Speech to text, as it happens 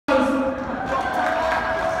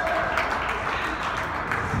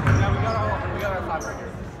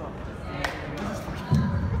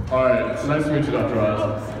Nice to meet you, Dr.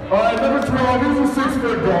 Oz. All right, number 12, he's a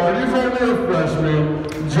 6-foot guard. He's only a freshman.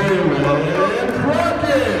 Jelinsky.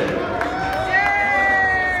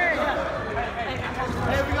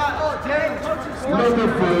 Number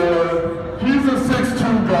 4, he's a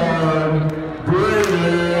 6'2 guard.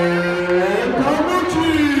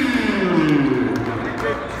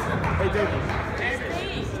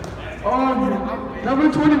 Number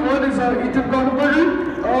 21 is Ethan Bonneberry.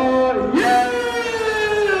 Yeah!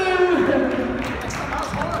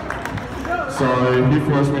 Sorry, he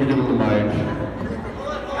forced me to give him the mic.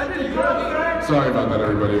 Sorry about that,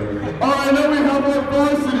 everybody. Alright, now we have our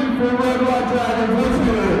varsity for Red Rock Dragons. Let's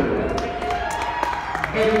hear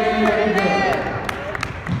it.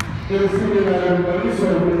 Good to see you, everybody. So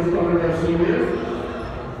we're starting our seniors.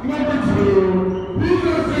 Number 2, he's a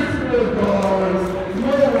 6-foot guard.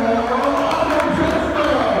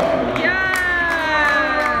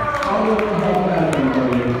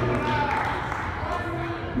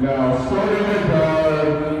 Now, starting at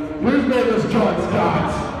guard, his name is John Scott.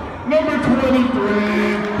 Number 23,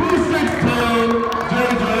 who's 16,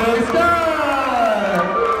 JJ Scott.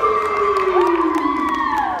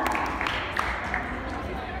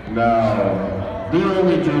 Now, the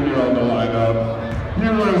only junior on the lineup, he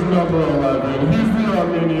wears number 11. He's the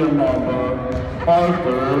Armenian Mamba,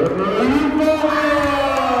 Arthur.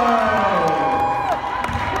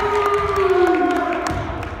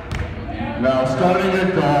 Now, starting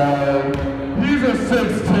at guard, he's a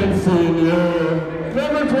 6'10 senior,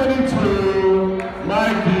 number 22,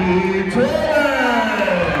 Mikey Torres.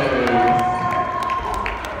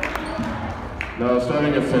 Now,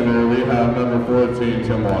 starting at center, we have number 14,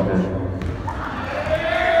 Tim Walker.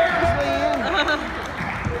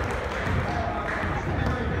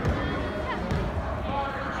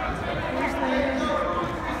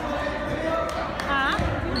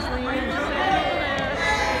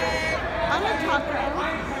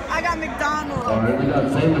 Alright, we got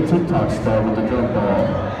Zane the TikTok star with the jump ball.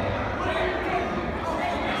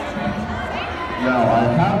 Now, I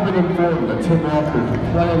have been informed that Tim Walker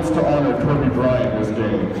plans to honor Kobe Bryant this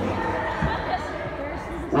game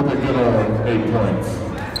with a good old 8 points.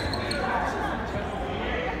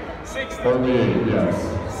 60. Only 8, yes.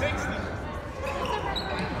 60.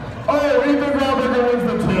 Oh, Ethan Robinson wins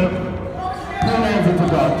the tip. He lands it to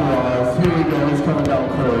Dr. Oz. Here we go, he's coming down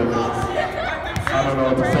court. I don't know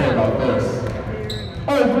what to say about this.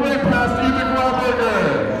 Oh, great pass to Ethan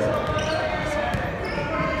Robinson.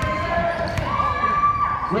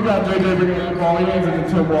 We got JJ bringing in the ball. He lands it to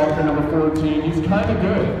Tim Walker, number 14. He's kind of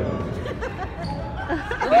good.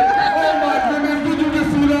 Oh my goodness, did you just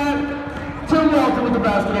see that? Tim Walker with the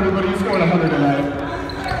basket, everybody. He scored 100 tonight.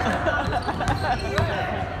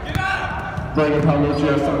 Brandon, how much you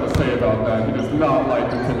have something to say about that? He does not like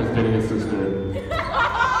that Tim is dating his sister.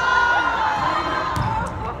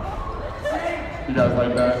 You guys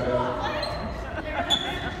like that?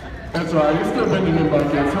 That's right, he's still bending in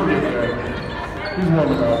buckets. He'll get there. He's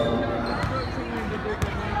warming up.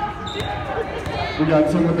 We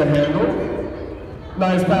got Tim with the handle.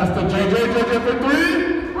 Nice pass to JJ. JJ for 3.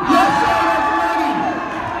 Yes, sir,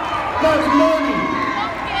 that's money.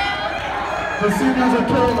 The seniors are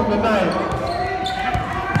killing them tonight.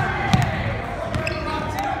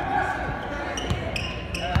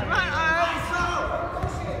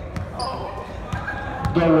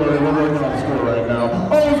 Don't worry, we're working on the score right now.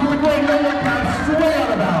 Oh, it's with a great no-look pass straight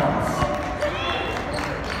out of bounds.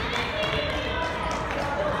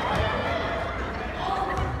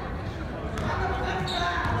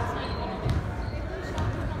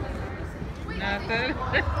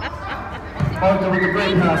 Arthur with a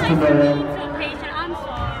great pass to Doral.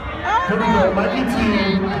 Here we go, Mikey T.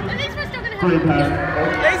 Great pass.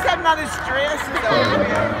 They said not as stressed as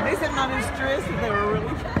they said not as stressed as they were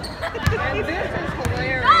really. And this is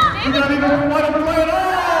hilarious. You got even one of them right. Oh!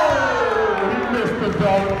 He missed the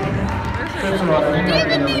dunk. That's right.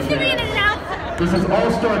 David needs to be an announcer. This is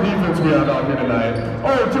all-star defense we have out here tonight.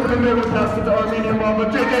 Oh, Tim the middle pass it to Armenian Mamba.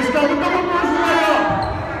 JJ Scott with double burst layup.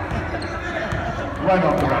 Right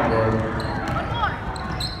off the backboard.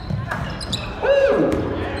 Ooh!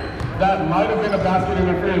 That might have been a basket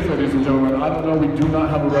interference, ladies and gentlemen. I don't know. We do not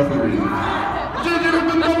have a referee. JJ with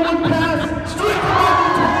the no-look pass. Straight to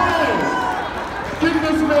Mikey Torres. Get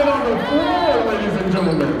this man on the floor, ladies and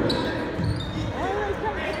gentlemen.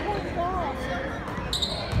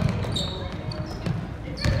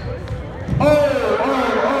 Oh!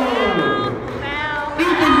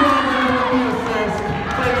 Ethan Robinson with the assist.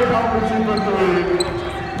 Taylor Palmerton for 3.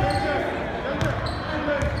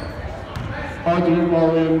 Arthur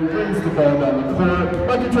Mullen brings the ball down the court.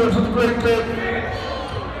 Mikey Torres with a great pick.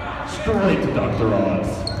 Straight to Dr. Oz.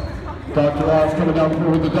 Dr. Oz coming down here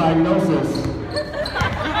with the diagnosis.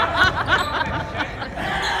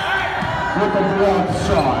 With a blocked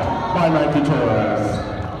shot by Nike Torres.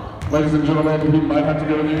 Ladies and gentlemen, he might have to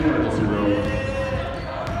go to the emergency room.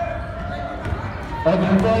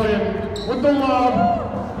 Anthony Volume with the lob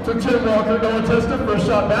to Tim Walker. Noah Testa, first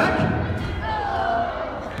shot back.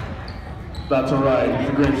 That's all right, he's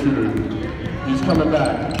a great shooter. He's coming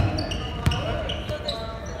back.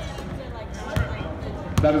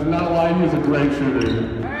 That is not a lie, he's a great shooter.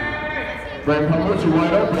 Ray Pamucci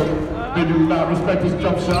wide open. They do not respect his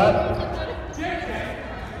jump shot.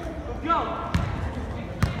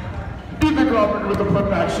 Ethan Crawford with the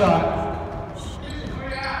putback shot.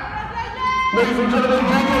 Ladies and gentlemen,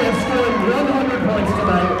 JJ has scored 100 points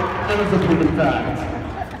tonight. It is a proven fact.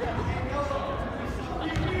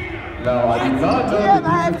 Now, I do not know the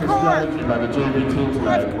defensive strategy by the JV team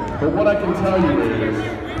tonight, but what I can tell you is,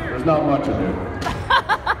 there's not much of it.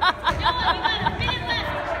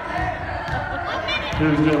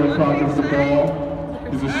 Here's Jalen Crocker with the ball.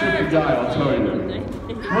 He's a shifty guy, I'll tell you.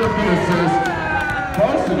 With the assist,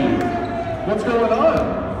 Varsity, what's going on?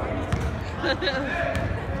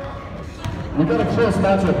 We got a close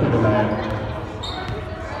matchup here tonight.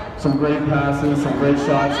 Some great passes, some great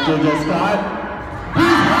shots. JJ Scott.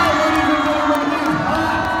 He's hot, ladies and gentlemen, he's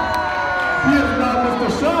hot. He has not missed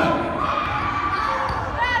a shot.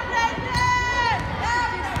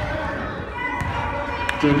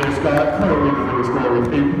 JJ Scott currently the biggest scorer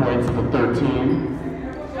with 8 points for 13.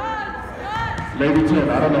 Maybe 10,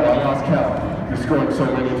 I don't know, I lost count. He's scored so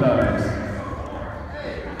many times.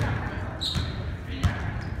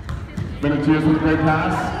 Benitiez with a great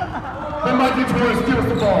pass. Then Mikey Torres steals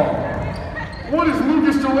the ball. What is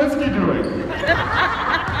Lucas Jelinsky doing?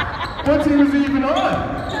 What team is he even on?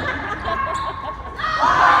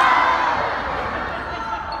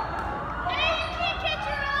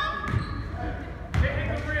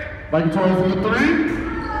 Mikey Torres with the three.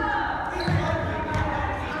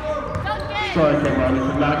 Sorry, Cameron, you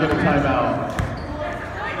could not get a timeout.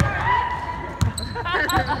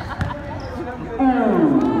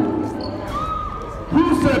 Ooh. Who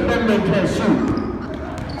said men can't shoot?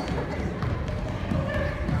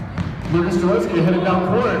 Lucas Jelinsky headed down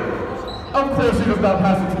court. Of course he does not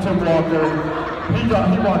pass it to Tim Walker. He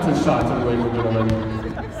wants his shots, ladies and gentlemen.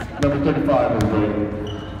 Number 35, everybody.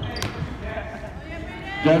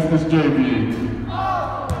 Guess this JV.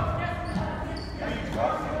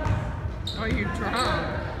 Are you drunk?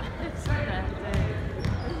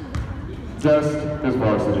 Just is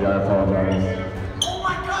Varsity, I apologize.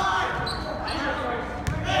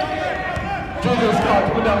 JJ Scott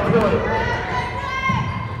coming down court.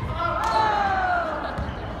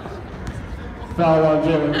 Foul on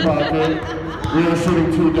Jalen Crockett. We are shooting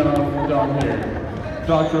 2 down here.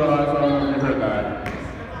 Dr. Oz, I don't know if you heard that.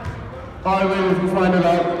 All right, ladies, let's line it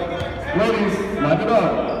up. Ladies, line it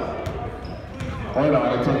up. Or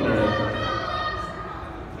not, it's okay.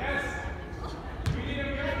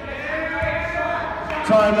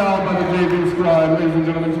 Timeout by the JV squad, ladies and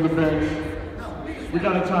gentlemen, to the bench. We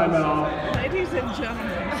got a timeout. Ladies and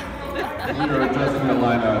gentlemen. We are adjusting the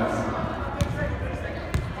lineups.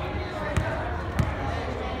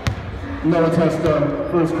 Noah Testa,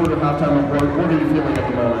 first quarter halftime report. What are you feeling at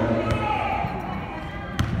the moment?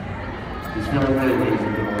 He's feeling great, ladies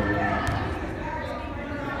and gentlemen.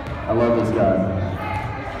 I love this guy.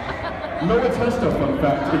 Noah Testa, fun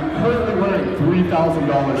fact, is currently wearing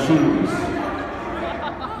 $3,000 shoes.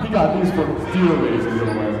 He got these for steel, ladies and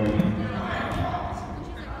gentlemen.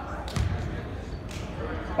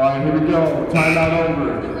 All right, here we go. Timeout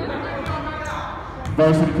over.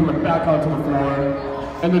 Varsity coming back onto the floor.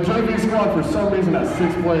 And the JV squad, for some reason, has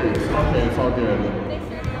 6 players. Okay, it's all good.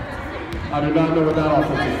 I do not know what that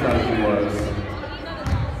offensive strategy was.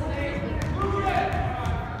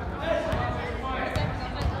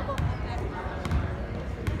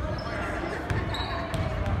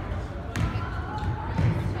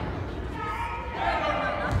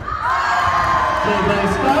 JJ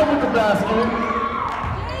Scott with the basket.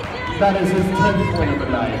 That is his 10th point of the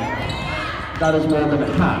night. That is more than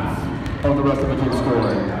half of the rest of the team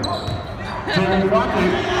scoring. Jalen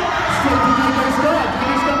Crockett, straight to JJ Scott.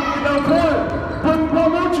 JJ Scott down court. Putting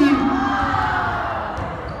Pamucci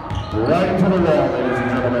right into the wall, ladies and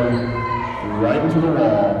gentlemen. Right into the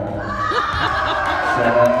wall.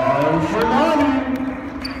 Sam Shamani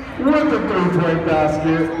with the 3-point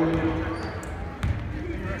basket.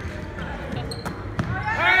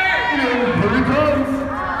 And here he comes.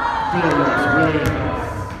 Felix Williams.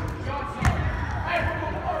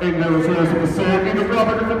 Eight numbers for the save. Ethan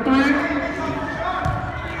Crawford for 3.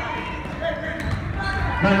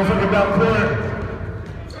 Hands looking down court.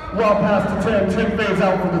 Wild pass to 10. 10 fades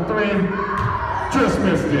out for the 3. Just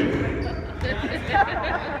missed it.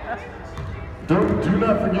 Do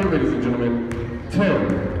not forget, ladies and gentlemen, Tim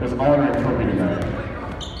is honoring Kobe tonight.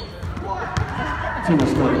 Tim is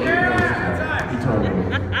scoring 8 points tonight. He told me.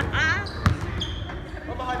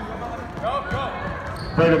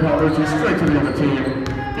 Brandon Palmerton straight to the other team.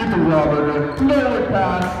 Ethan Robert, no look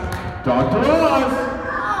pass. Dr. Oz.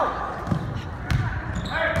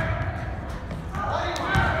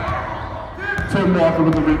 Tim Walker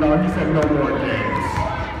with the rebound. He said no more games.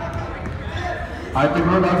 I think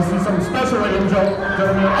we're about to see something special, ladies and gentlemen.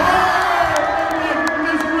 Oh, my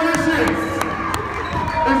goodness gracious!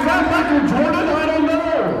 Is that Michael Jordan? I don't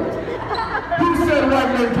know. Who said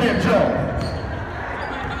white men can't jump?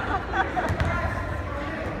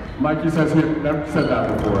 Mikey says he never said that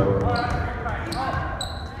before.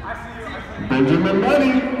 Benjamin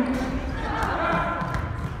Money.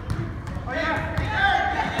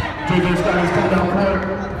 JJ Scott is coming out court.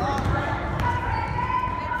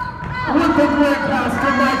 With the great pass to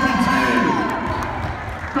Mikey T.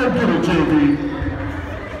 Go get it, JB.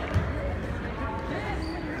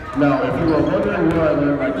 Now, if you are wondering where I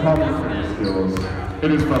learned my commentary skills, it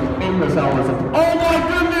is from endless hours of. Oh my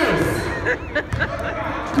goodness!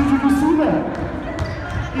 Did you just see that?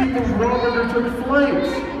 Ethan Robert took flight.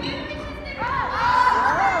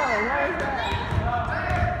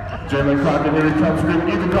 Jalen Crockett, here he comes, giving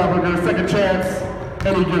Ethan Robert a second chance,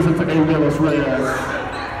 and he gives it to Angelos Reyes.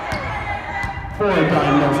 For a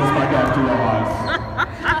diagnosis by Dr. Oz.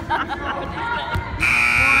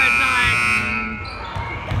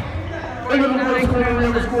 Into the first quarter, we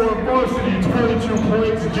have a score of Varsity, 22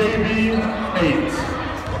 points, JV, 8.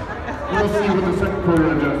 We'll see what the second quarter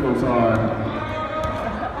adjustments are.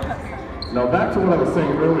 Now back to what I was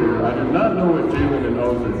saying earlier, I do not know what Jalen and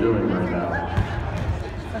Oz are doing right now.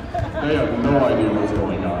 They have no idea what's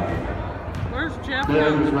going on. Where's Jeff?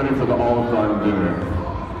 They're just ready for the Olive Garden dinner.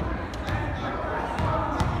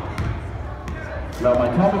 Now my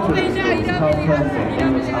commentary skills come from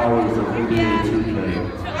endless hours of NBA 2K.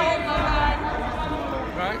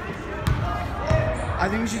 I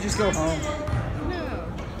think we should just go home.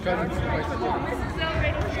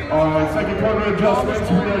 Alright, second quarter adjustments.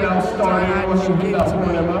 We are now starting. Let's hit that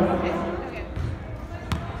horn, Emma.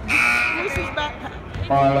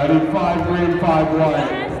 Alright, I need 5 green, 5 white.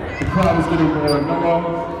 The crowd is getting bored. Noah,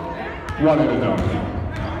 1 and a dunk.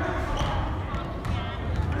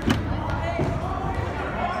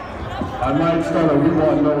 I might start a We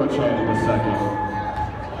Want Noah chant in a second.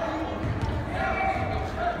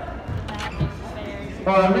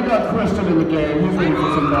 Alright, we got Christian in the game. He's ready for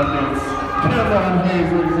some buckets. Cameron Hayes,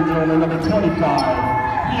 ladies and gentlemen, number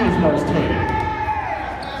 25. He is most hated.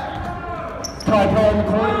 Ty Paul in the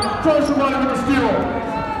corner. Josh Romano with the steal.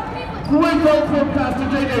 Great go-court pass to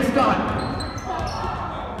JJ Scott.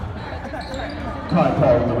 Ty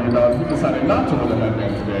Paul with the rebound. He decided not to win the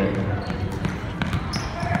headband today.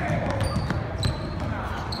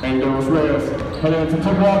 Angelos Reyes heading to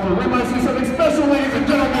Tim Walker. We might see something special, ladies and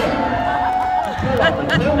gentlemen. Pull out the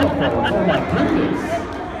camera phone. Oh my goodness.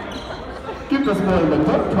 Get this boy in the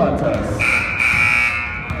dunk contest.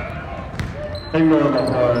 Ignore the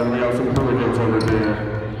horn. We have some hooligans over there.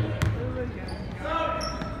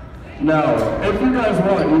 Now, if you guys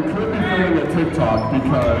want, you could be filming a TikTok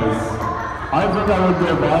because I think I would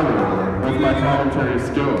go viral with my commentary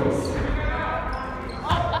skills.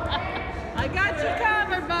 I got you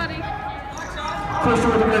covered, buddy. Christian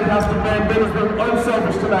with the great pass to Ben. Ben has been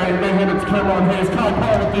unselfish tonight, and they hit it to Cameron Hayes. Kai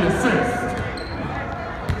Paul with the assist.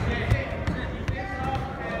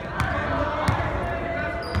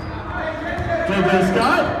 JJ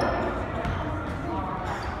Scott.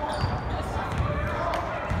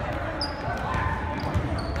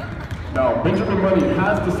 Now, Benjamin Money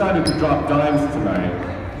has decided to drop dimes tonight,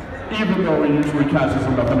 even though he usually catches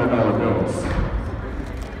them the $100 bills.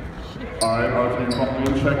 Alright, Arthur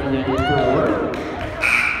Buckley checking in forward.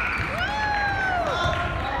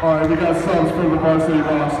 Alright, we got subs from the varsity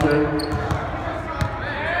roster.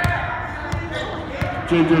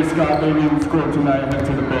 JJ Scott, they didn't score tonight, head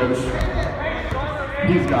to the bench.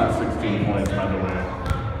 He's got 16 points, by the way.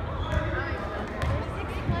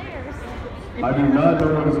 I do not know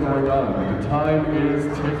what is going on, but the time is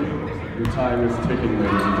ticking. The time is ticking,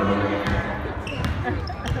 ladies and gentlemen.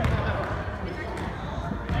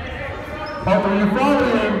 Are you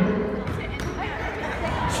following?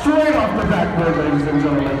 Straight off the backboard, ladies and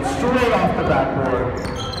gentlemen. Straight off the backboard.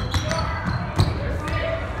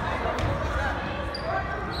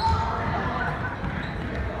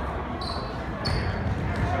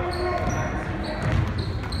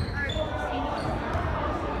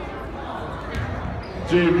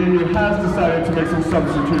 JV has decided to make some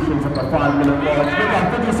substitutions at the 5-minute mark. They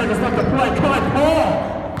got 50 seconds left to play. Kai Paul!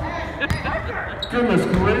 Goodness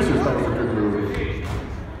gracious, that was a good move.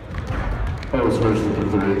 Oh, it's first with the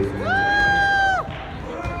 3.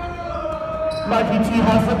 Mikey T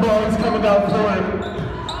has the ball, he's coming down court.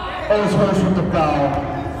 Oh, it's Hirsch with the foul.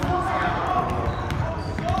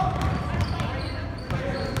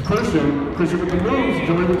 Christian with the moves,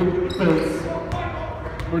 Joey with the defense.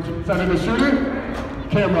 We're sending the shooter.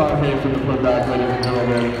 Cameron Hayes with the putback, ladies and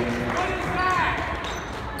gentlemen.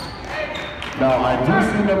 Now, I do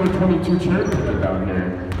see number 22 cherry picker down here.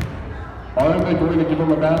 Are they going to give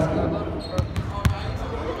him a basket?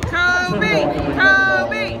 Kobe!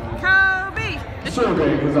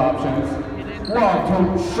 Surveying his options. Wow,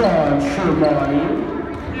 to Sean Shermani.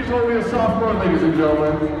 He's only a sophomore, ladies and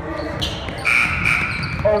gentlemen.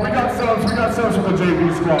 Oh, we got subs from the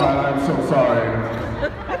JV squad. I'm so sorry.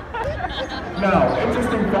 Now,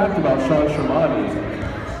 interesting fact about Sean Shermani.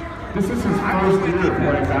 This is his first year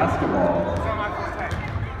playing basketball.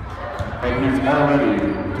 And he's already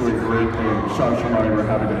doing great things. Sean Shermani, we're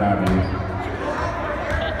happy to have you.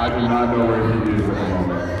 I do not know where he is at the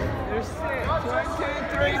moment. There's 6. 1, 2,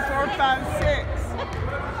 3, 4, 5, 6.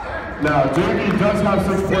 Now, JV does have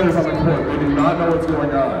 6 players on the court. They do not know what's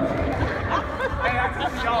going on.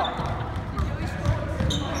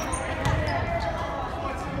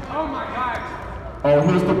 Oh,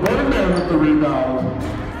 here's the Birdman with the rebound.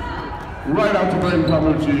 Right out to Brayden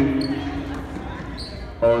Pamucci.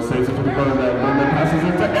 Oh, saves it to the Birdman. Birdman passes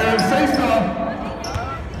it to Aaron Sesta.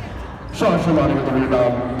 Sean Shermani with the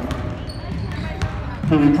rebound.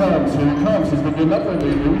 Here he comes. He's been getting up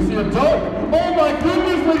lately. Here we see a dunk. Oh my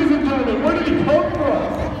goodness, ladies and gentlemen. Where did he come from?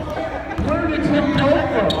 Where did Tim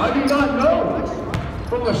come from? I do not know.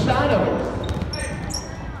 From the shadows.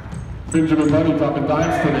 Benjamin Money dropping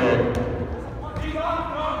dimes today.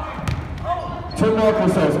 Tim Walker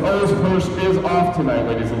says, O's push is off tonight,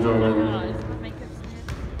 ladies and gentlemen.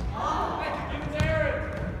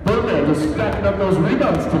 Birdman just stacking up those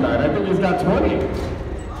rebounds tonight. I think he's got 20.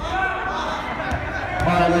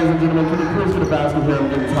 Alright, ladies and gentlemen, can you please get a basket here? I'm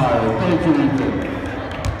getting tired. Thank you, Ethan.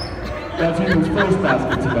 That's Ethan's first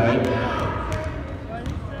basket tonight.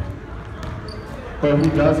 But he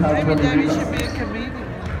does have 20 rebounds. Should be a comedian.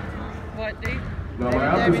 What, Dave? Now, my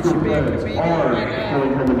after-school plans are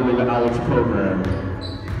going home and doing the Alex program.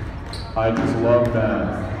 I just love that.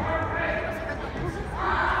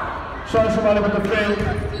 Sean Shermani with the fake.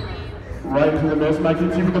 Right to the miss. Mikey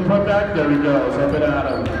T with the putback. There he goes. Up and at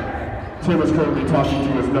him. Tim is currently talking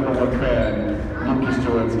to his #1 fan, Lucas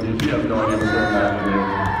Jelinsky. He has no idea what's going on today.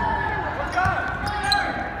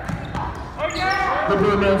 The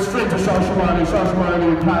Birdman straight to Sean Shermani. Sean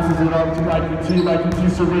Shermani passes it up to Mikey T. Mikey T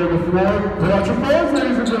surveying the floor. Watch your fans,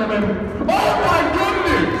 ladies and gentlemen. Oh my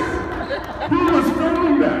goodness! Who was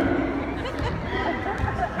filming that?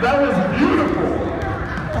 That was beautiful.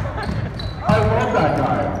 I love that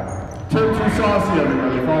guy. Tim Too Saucy,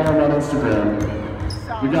 everybody. Follow him on Instagram.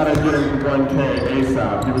 We gotta get him to 1K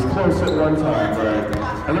ASAP. He was close at one time,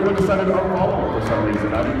 but everyone decided to unfollow him for some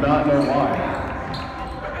reason. I do not know why.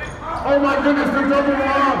 Oh my goodness, the double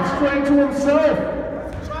lob, straight to himself.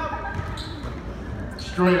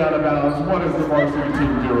 Straight out of bounds. What is the varsity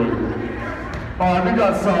team doing? All right, we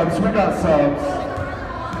got subs. We got some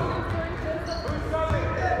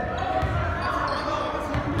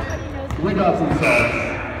subs.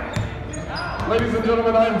 Ladies and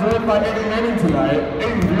gentlemen, I am joined by Aiden Manning tonight.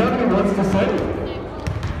 Aiden, do you have any words to say?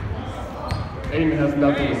 Aiden has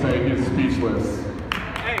nothing to say. He is speechless.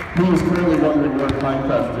 He is clearly wondering where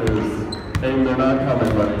Pinefest is. Aiden, they're not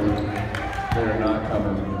coming, buddy. They're not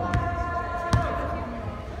coming.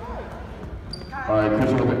 All right,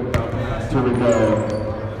 Christian with the pass. Here we go.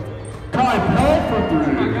 Kai Paul for 3.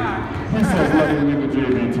 He says nothing to the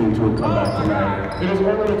JV team to a comeback tonight. It is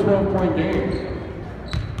only a 12-point game.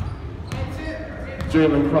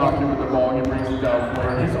 Jalen Crockett with the ball, he brings it down for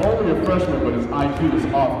him. He's only a freshman, but his IQ is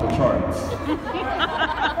off the charts.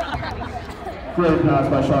 Great pass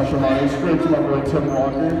by Sean Shermani, straight to my boy Tim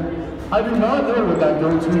Walker. I do not know what that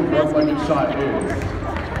go-to one-legged shot is.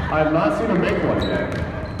 I have not seen him make one yet.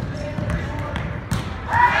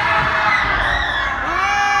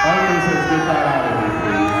 Arthur says, get that out of here,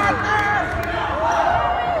 please.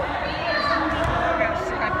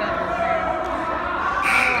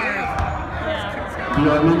 The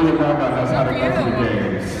Armenian Mama has had a couple of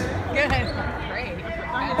games. Good. Great.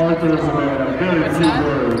 Arthur is a man of very few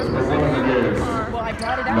words, but one of the games. Well, I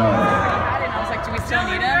brought it out. No. And I was like, do we still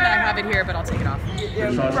need him? I have it here, but I'll take it off.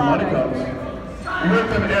 Here Sean Shermani comes.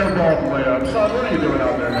 With an airball layup. Sean, what are you doing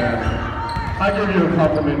out there, man? I give you a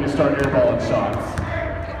compliment, you start airballing shots.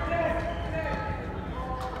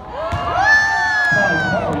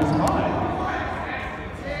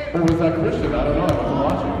 Or was that Christian? I don't know, I wasn't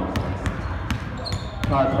watching.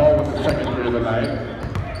 Kai Paul with the second three of the night.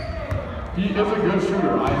 He is a good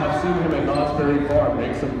shooter. I have seen him at Knott's Berry Farm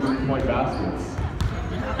make some 3-point baskets.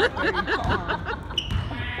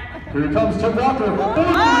 Here comes Tim Walker. He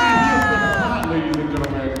has been hot, ladies and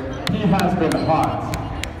gentlemen. He has been hot.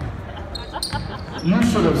 You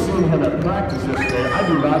should have seen him at practice yesterday. I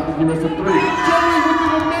do not think he missed a three. Joey with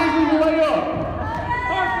an amazing layup.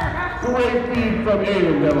 Great feed from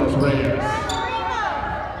Aiden De Los Reyes.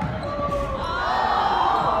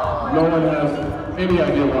 No one has any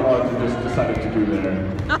idea what Arthur just decided to do there.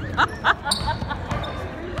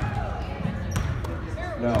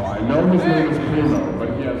 Now, I know his name is Primo, but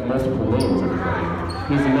he has multiple names, everybody.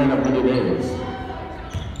 He's a man of many names.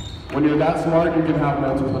 When you're that smart, you can have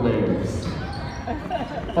multiple names.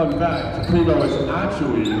 Fun fact, Primo is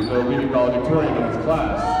actually the leading valedictorian in his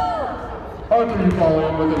class. Arthur, you follow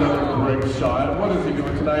him with another great shot. What is he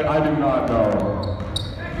doing tonight? I do not know.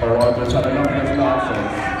 Oh, Arthur's had enough of this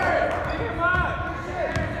nonsense.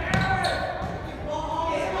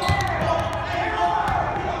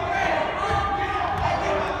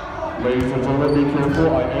 Ladies and gentlemen, be careful.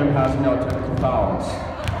 I am passing out technical fouls.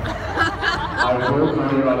 I will throw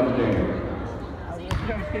you out of the game.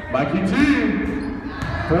 Mikey T,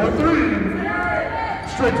 4-3.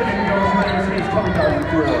 Straight to Aiden De Los Reyes. He's coming down the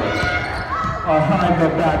floor. Behind the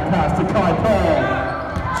back pass to Kai Paul.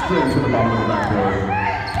 Straight to the bottom of the backboard.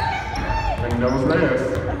 Aiden De Los Reyes.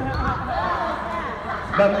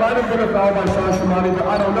 That might have been a foul by Sean Shamani, but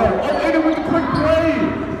I don't know. Oh, Aiden with the quick play.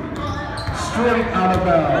 Straight out of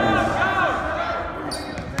bounds.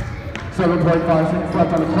 7.5 seconds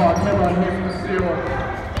left on the clock. Cameron Hayes in the steal.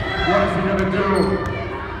 What is he going to do?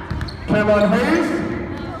 Cameron Hayes?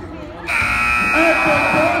 At the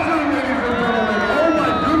buzzer, ladies and gentlemen. Oh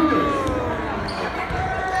my goodness.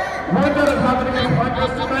 Would that have happened against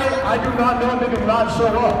Rutgers tonight? I do not know. They did not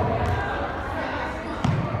show up.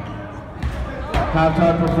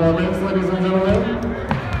 Halftime performance, ladies and gentlemen.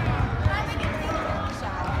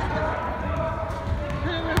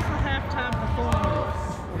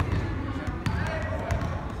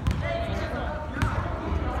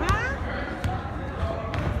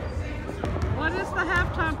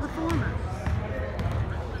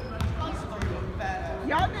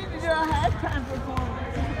 Y'all need to do a halftime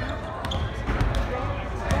performance.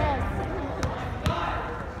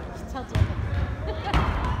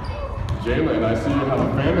 Jalen, I see you have a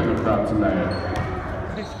fan in the crowd tonight.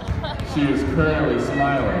 She is currently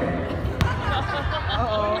smiling.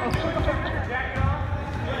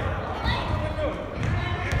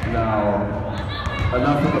 Now,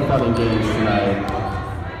 enough of the fun and games tonight.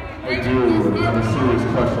 I do have a serious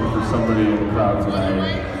question for somebody in the crowd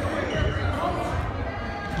tonight.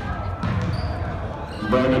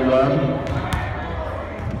 Brandon Webb.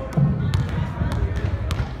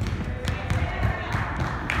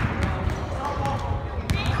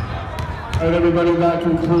 All right, everybody, that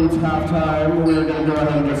concludes halftime. We are going to go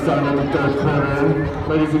ahead and get started in the third quarter.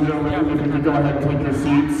 Ladies and gentlemen, if you could go ahead and take your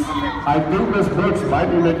seats. I think Miss Brooks might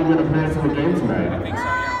be making an appearance in the game tonight. I think so,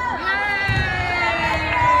 yeah.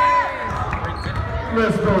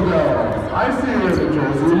 Miss Doral, I see you in the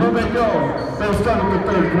jersey. Here they go. They'll start in the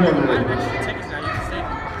third quarter.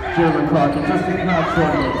 Jalen Crockett just not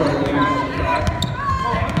short of the third quarter.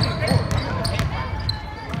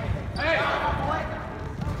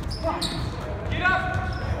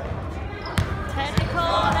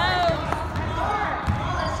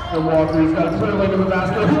 And Walker, he's got a clear leg in the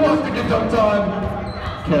basket. Who wants to get dunked on?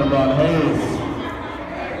 Cameron Hayes.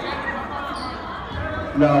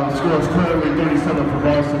 Now the score is currently 37 for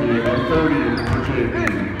Varsity and 30 for JV.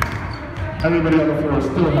 Everybody on the floor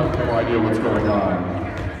still has no idea what's going on.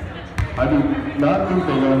 I do not think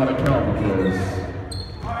they know how to count because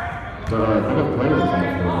there are a bit of players on the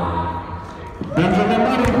floor. Benjamin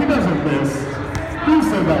Money, he doesn't miss. Who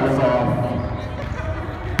said that was off?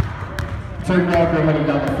 Tim Walker heading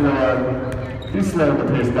down the floor. He's slowing the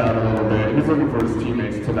pace down a little bit. He's looking for his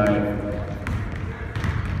teammates tonight.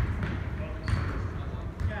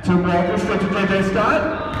 Tim Walker straight to JJ Scott.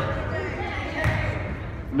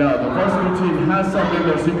 No, the varsity team has something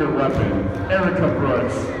their secret weapon. Erica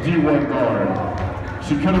Brooks, D1 guard.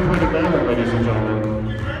 She could have played a Baylor, ladies and gentlemen.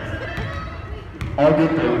 All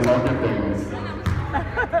good things, all good things.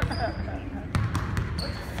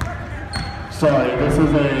 Sorry, this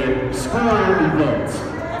is a school event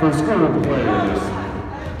for school players.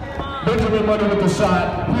 Benjamin Money with the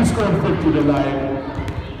shot. He scored 50 tonight.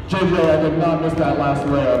 JJ, I did not miss that last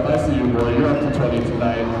layup. I see you, boy. You're up to 20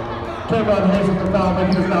 tonight. Cameron Hayes with the foul, but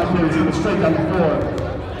he does not care. He's going straight down the floor.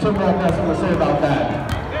 Tim Walker has something to say about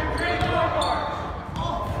that.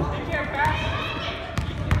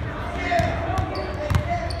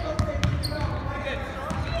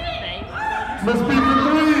 Must be for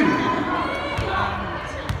three.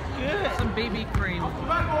 Good. Some BB cream.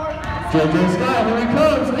 JJ Scott, here he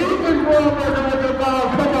comes. Ethan Gromberger with the foul.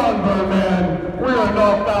 Come on, Birdman. We are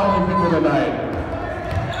not fouling people tonight.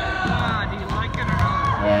 Do you like it or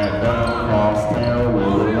not? And down crosstail,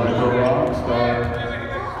 rolling like a rock star.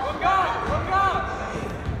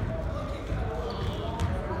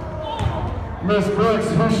 Miss Brooks,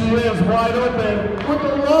 who she is, wide open with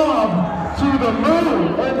the lob to the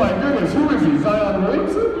moon. Oh my goodness, who is he? Zion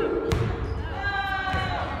Williamson?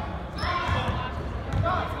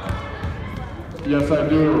 Yes, I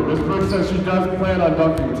do. Miss Brooks says she does plan on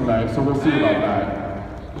dunking tonight, so we'll see about that.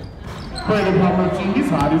 Brandon Palmer, he's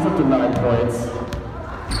hot. He's up to 9 points.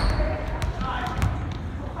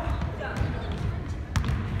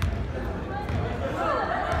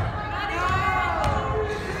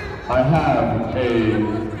 I have a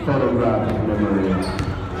photographic memory.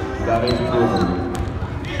 That is proven.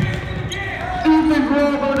 Ethan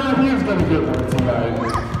Gromberger, he is going to get one tonight.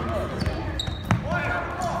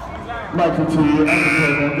 Michael T, at the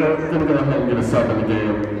table, going to go ahead and get a sub in the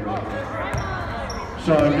game.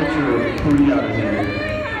 Sean, get your booty out of here.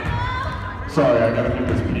 Sorry, I got to keep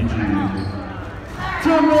this PG.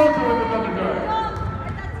 Tim Walker with another gun.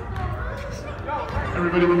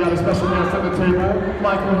 Everybody, we got a special guest at the table,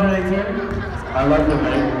 Michael Harrington. I love your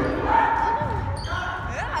name.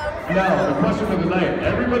 Now, the question of the night.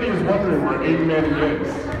 Everybody is wondering where Aiden Manning is.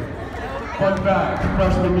 Fun fact,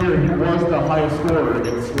 freshman year, he was the highest scorer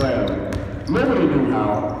in slam. Nobody knew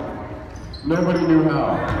how. Nobody knew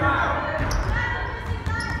how.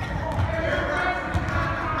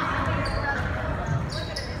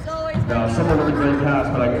 Now, someone with a great pass,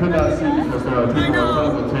 but I could not see because there are people in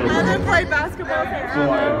front of the table. I didn't play basketball for So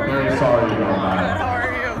I'm very sorry about that. How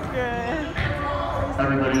are you? Good.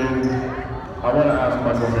 Everybody, I want to ask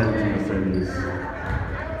Michael Harrington to say these.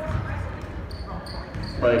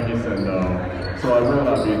 But he said no. So I will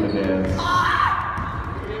not be in the dance.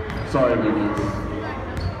 Sorry, Lucas.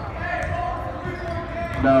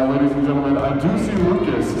 Now, ladies and gentlemen, I do see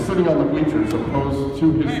Lucas sitting on the bleachers opposed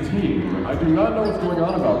to his team. I do not know what's going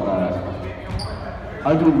on about that.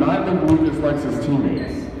 I do not think Lucas likes his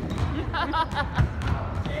teammates.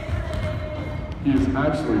 He is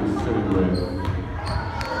actually sitting with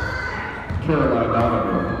Caroline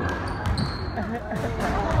Donovan.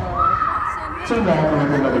 Tim Walker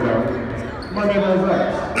with another go. My name is X.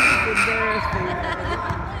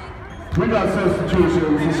 We got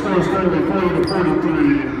substitutions. The score is currently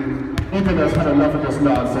 40-43. Ethan has had enough of this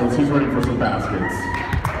nonsense. He's ready for some baskets.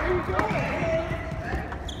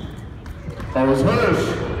 Owes Hirsch.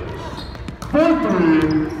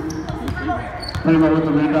 4-3. Primo with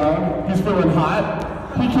the rebound. He's feeling hot.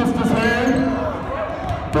 He kissed his hand.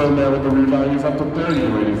 Birdman there with the rebound. He's up to 30,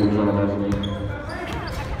 ladies and gentlemen.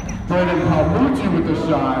 Brandon Palmucci with the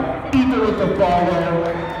shot. Ethan with the follow.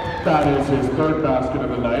 That is his third basket of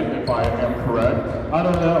the night, if I am correct. I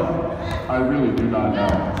don't know. I really do not know.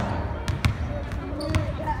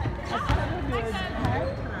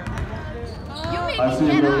 I see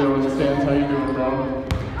Emilio in the stands. How you doing, bro?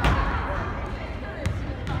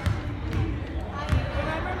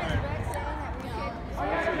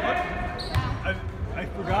 I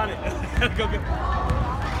forgot it. Go get.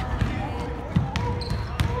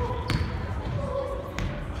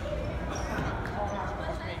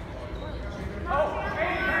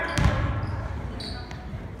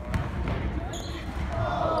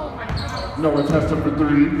 Noah tested for 3.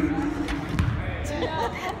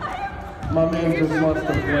 My man just wants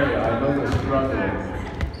to play. I know the struggle.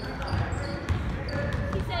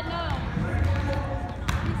 He said no.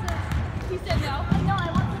 He said no. I know, I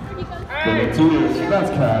want to he goes. Then it is. That's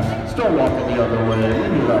cash. Still walking the other way.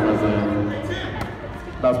 Maybe that was it.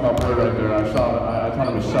 That's my boy right there. I taught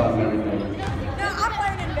him a shot and everything. No, I'm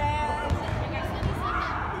learning bad.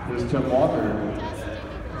 Here's Tim Walker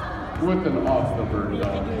with an off the bird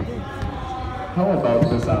dog. How about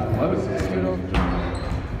this athleticism?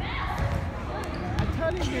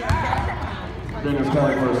 Ben is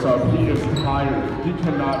calling for a sub. He is tired. He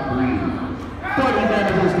cannot breathe. But he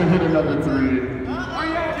manages to hit another 3.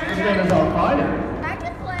 This man is on fire. I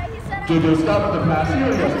can play, he said. JJ Scott with the pass. He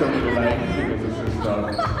already has 30 tonight. He thinks it's his stuff.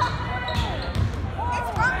 It's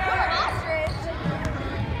from Port Ostrich.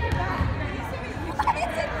 What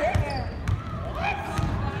is it there?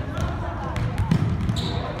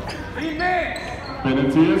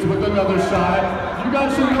 Benitiez with another shot. You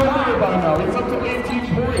guys should know better by now. He's up to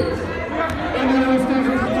 18 points. And he only stays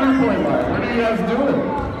at the 3-point line. What are you guys doing?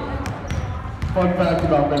 Fun fact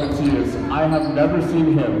about Benitiez, I have never seen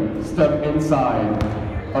him step inside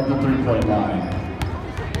of the 3-point line.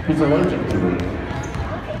 He's allergic to it.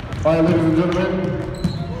 All right, ladies and gentlemen,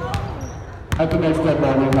 at the next dead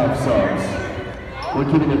ball, we'll have subs. We're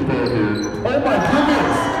keeping it fair here. Oh my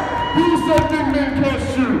goodness! Who said big men can't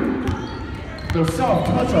shoot? The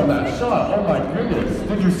soft touch on that shot. Oh my goodness.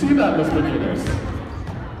 Did you see that, Miss McGinnis?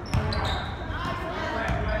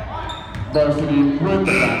 Varsity with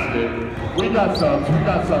the basket. We got subs,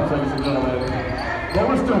 ladies and gentlemen. But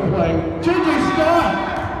we're still playing. JJ Scott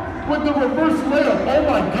with the reverse layup. Oh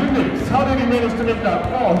my goodness. How did he manage to make that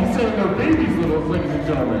fall? He's saying they're babies, ladies and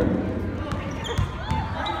gentlemen.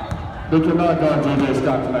 They cannot guard JJ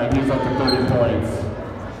Scott tonight. He's up to 30 points.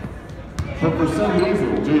 But for some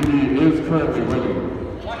reason, JV is currently winning.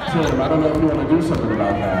 Tim, I don't know if you want to do something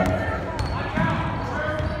about that.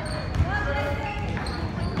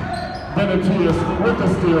 Benetius with the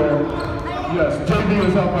steal. Yes, JV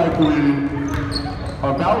is up by 3.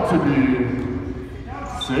 About to be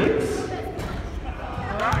 6.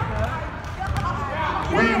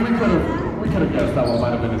 We could have guessed that one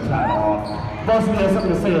might have been a tad off. Varsity has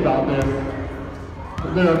something to say about this.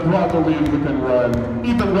 They're brought the lead within run.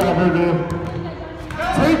 Ethan Valverde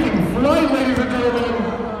taking flight, ladies and gentlemen.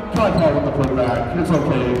 Try Paul with the putback. It's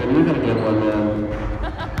okay, Ethan. You're going to get one, man.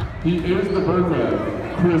 He is the Birdman,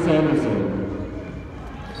 Chris Anderson.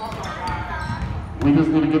 We just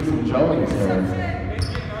need to get some gel in his hair.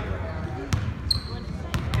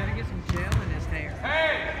 Gotta get some gel in his hair.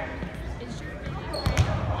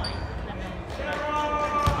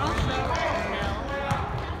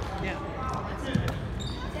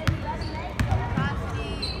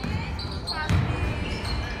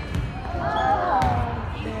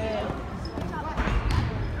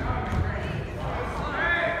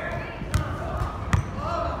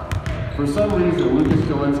 For some reason, Lucas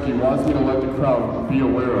Jelinsky wants me to let the crowd be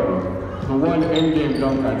aware of the one in-game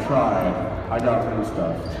dunk I tried. I got rim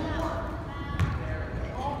stuffed.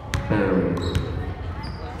 Barely.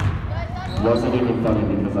 Wasn't even funny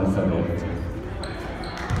because I said it.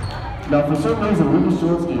 Now, for some reason, Lucas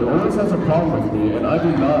Jelinsky always has a problem with me, and I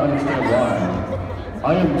do not understand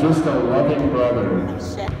why. I am just a loving brother.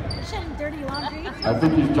 Shedding dirty laundry. I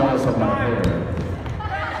think he's jealous of my hair.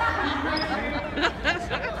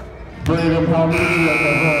 Brandon Palmini at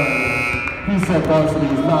the horn. He said Varsity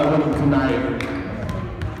is not winning tonight.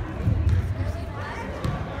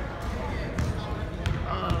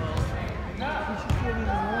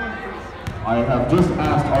 I have just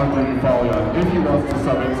asked Arthur Euphalion if he wants to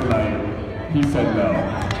sub in tonight. He said no.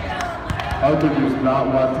 Arthur does not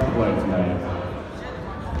want to play tonight.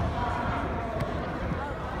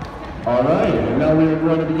 Alright, and now we are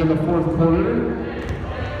going to begin the fourth quarter.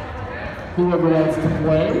 Whoever wants to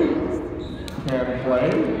play can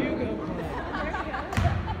play.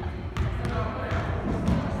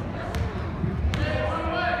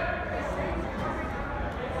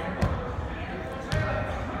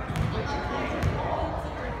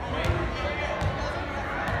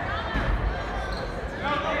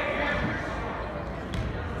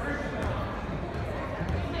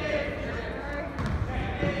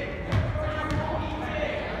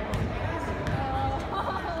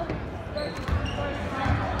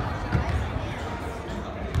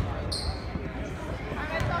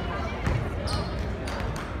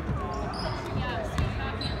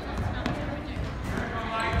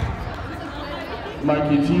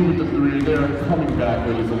 Mikey T with the 3, they are coming back,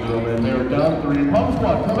 ladies and gentlemen. They are down 3. Pump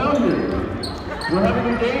Squad, come out here. We're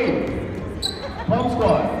having a game. Pump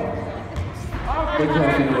Squad. They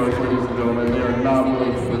can't see the words, ladies and gentlemen. They are not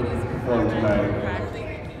willing to perform tonight.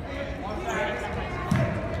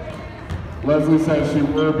 Leslie says she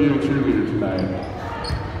will be a cheerleader tonight.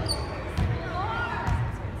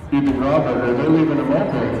 Ethan Robert, they're leaving him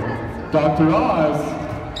open. Dr. Oz,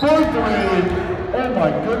 4-3. Oh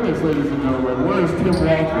my goodness, ladies and gentlemen, where's Tim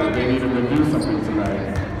Walker? They need him to do something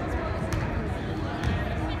tonight.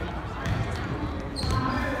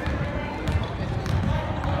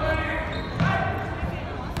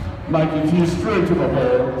 Mikey T straight to the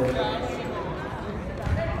hole.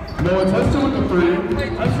 Noah Testa with the 3.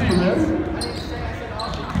 I see you, man.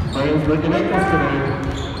 Brian's breaking ankles today.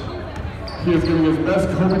 He is giving his best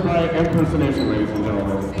Kobe Bryant impersonation, ladies and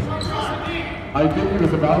gentlemen. I think he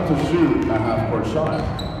was about to shoot a half-court shot.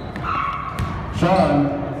 Sean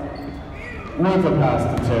with a pass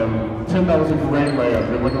to Tim. Tim, that was a great layup.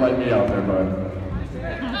 You wouldn't like me out there, bud.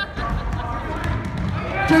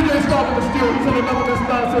 JJ Scott with the steal. He's had enough of this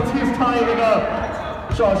nonsense. He's tying it up.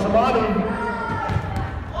 Sean Shamani.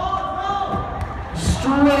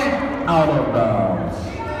 Straight out of bounds.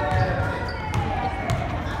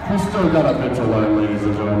 He's still got a bit to learn, ladies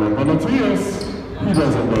and gentlemen. But Matthias, he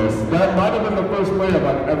doesn't miss. That might have been the first layup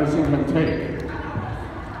I've ever seen him take.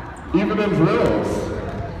 Even in drills.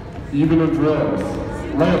 Even in drills,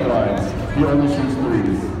 layup lines, he only shoots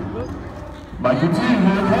threes. Mikey T,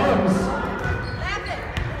 here it comes.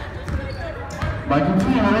 Mikey T,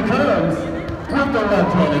 here it comes. With the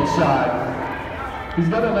left-handed shot. He's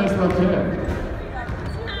got a nice left hand.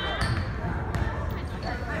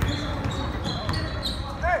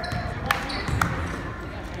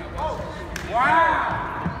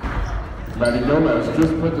 Maddie Gomez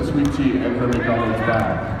just put the sweet tea in her McDonald's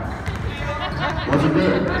bag. Was it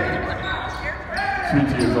good? Sweet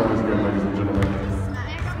tea is always good, ladies and gentlemen.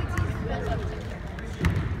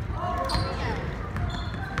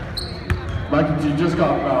 Mikey T just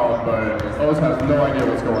got fouled, but Oz has no idea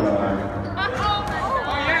what's going on.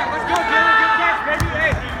 Oh yeah, let's go, Jalen. Good catch, baby.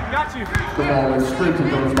 Hey, got you. The ball went straight to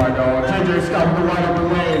those my dog. JJ Scott with the right up the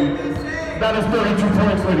lane. That is 32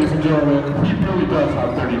 points, ladies and gentlemen. He really does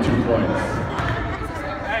have 32 points.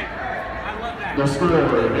 Hey, I love that. The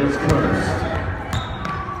scorer is cursed.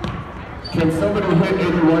 Can somebody hit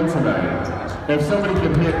 81 tonight? If somebody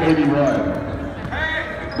can hit 81,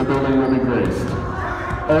 the building will be graced.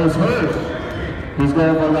 O's hurt. He's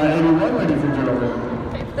going for that 81, ladies and gentlemen.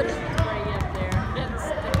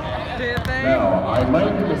 Now, I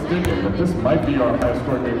might be mistaken, but this might be our high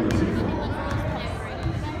score game of the season.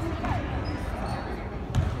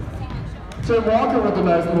 Tim Walker with a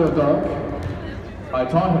nice little dunk. I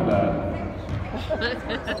taught him that.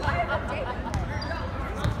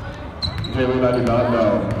 Jalen, I do not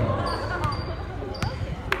know.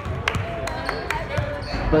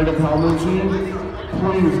 Brandon Palmucci,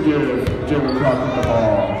 please give Jalen Crawford the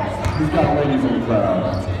ball. He's got ladies in the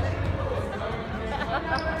crowd.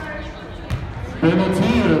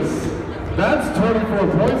 Benatias, that's 24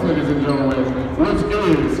 points, ladies and gentlemen, which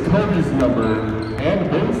is Kobe's number and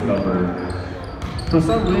Ben's number. For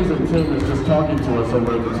some reason, Tim is just talking to us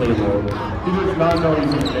over at the table. He does not know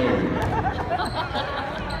he's in the game.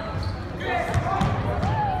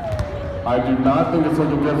 I do not think it's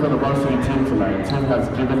looking good for the varsity team tonight. Tim has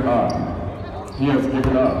given up. He has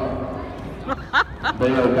given up.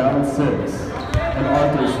 They are down 6, and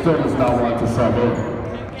Arthur still does not want to sub in.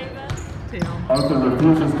 Arthur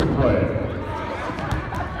refuses to play.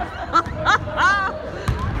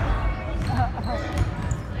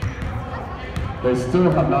 They still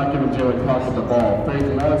have not given Jalen Crockett the ball.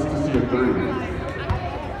 Faith managed to see a 3.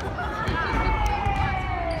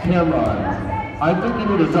 Cameron, I think you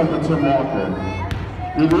need to jump with Tim Walker.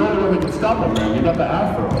 You're the only one that can stop him, man. You got the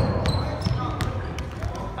afro.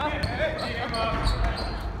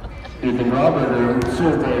 Ethan Robert,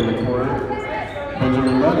 Silva in the court.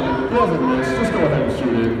 Benjamin Lundy, he hasn't missed. Just go ahead and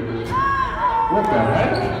shoot it. What the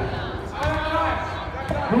heck?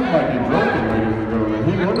 Who might be broken, ladies and gentlemen?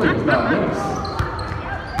 He literally does not miss.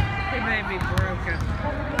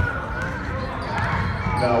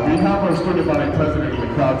 Now, we have our student body president in the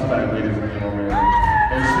crowd tonight, ladies and gentlemen,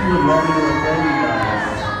 and she would love me to inform you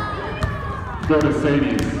guys. Go to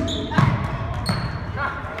Sadie's.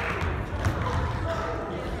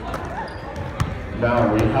 Now,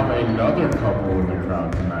 we have another couple in the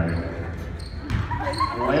crowd tonight.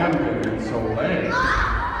 Landon and Soleil.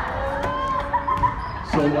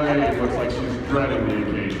 Soleil looks like she's dreading the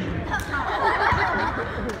occasion.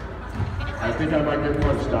 I think I might get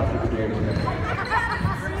punched after the game today.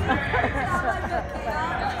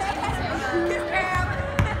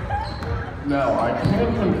 Now, I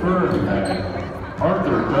can confirm that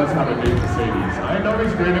Arthur does have a date to Sadie's. I know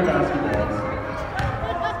he's great at basketball,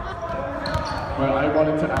 but I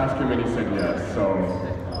wanted to ask him and he said yes, so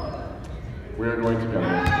we're going to go.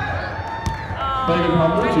 Megan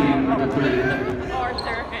Palmucci with the 3.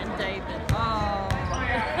 Arthur and David. Oh.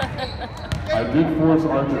 I did force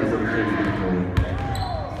Arthur to go to Sadie's.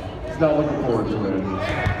 He's not looking forward to it.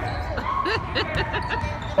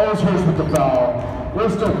 O's hurts with the foul. We're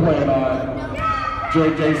still playing on.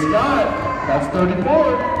 J.J. Scott, that's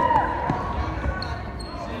 34.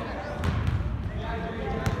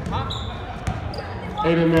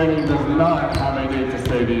 Aiden Manning does not have a date to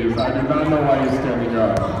Sadie's. I do not know why he's standing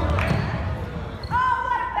up.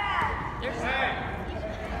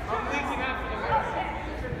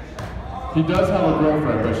 He does have a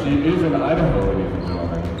girlfriend, but she is in Idaho, ladies and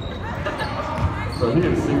gentlemen. So he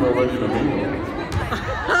is single, ready to mingle.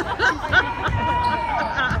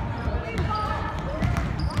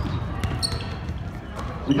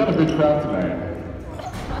 We got a big crowd tonight.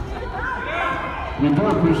 We do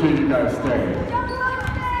appreciate you guys staying.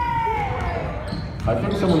 I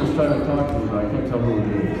think someone is trying to talk to me, but I can't tell who it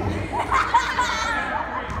is.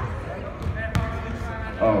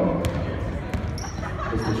 Oh.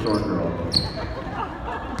 It's the short girl.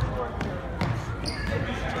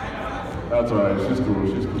 That's alright, she's cool,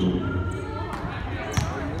 she's cool.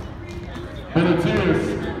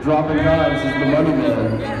 Benitius dropping knives is the money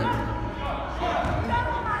man.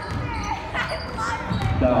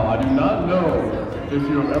 Now, I do not know if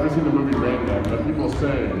you have ever seen the movie Rain Man, but people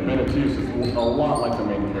say Benitius is a lot like the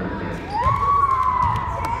main character.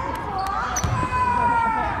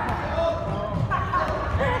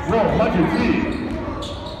 Whoa, Mikey T.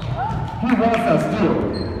 He wants that steal.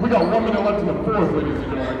 We got 1 minute left in the fourth, ladies and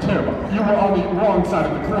gentlemen. Tim, you were on the wrong side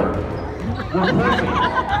of the court. We're pushing.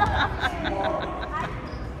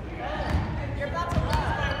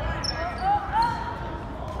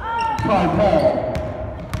 Ty Paul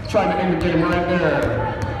trying to end the game right there.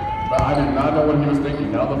 But I did not know what he was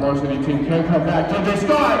thinking. Now the varsity team can come back. JJ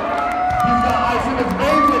Scott! He's got ice in his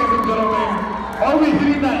veins, ladies and gentlemen. Are we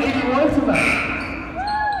hitting that 81 tonight?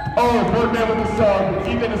 Oh, Birdman with the sub.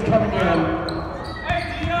 Ethan is coming in.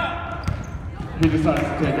 He decides to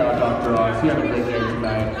take out Dr. Oz. He had a great game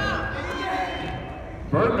tonight.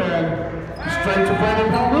 Birdman, straight to Brandon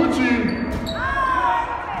Paolucci.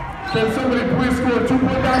 Can somebody please score a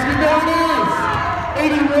 2-point basket? There it is!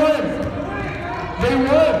 81. They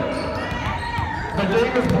won. The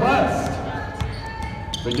game is blessed.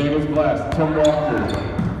 The game is blessed. Tim Walker,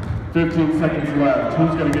 15 seconds left.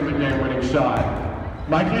 Who's going to get the game-winning shot?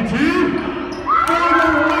 Mikey T! For the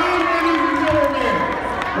win, ladies and gentlemen!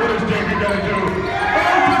 What is JB going to do?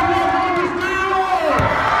 Oh, Tim Walker with the steal!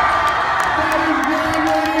 That is good,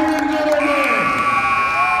 ladies and gentlemen!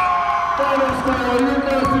 Final score, your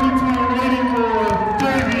Varsity team 84,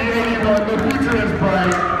 JB 81. The future is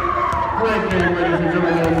bright. Great game, ladies and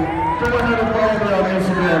gentlemen. Go ahead and follow me on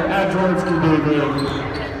Instagram at Jelinsky David.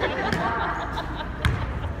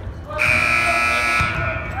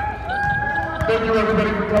 Thank you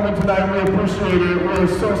everybody for coming tonight. We appreciate it. We're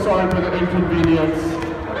so sorry for the inconvenience.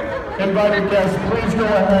 Invited guests, please go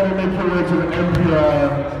ahead and make your way to the NPR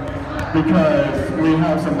because we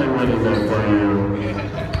have something ready there for you.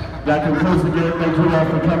 That concludes the game. Thank you all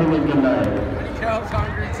for coming and good night. Cal's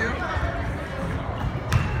hungry too.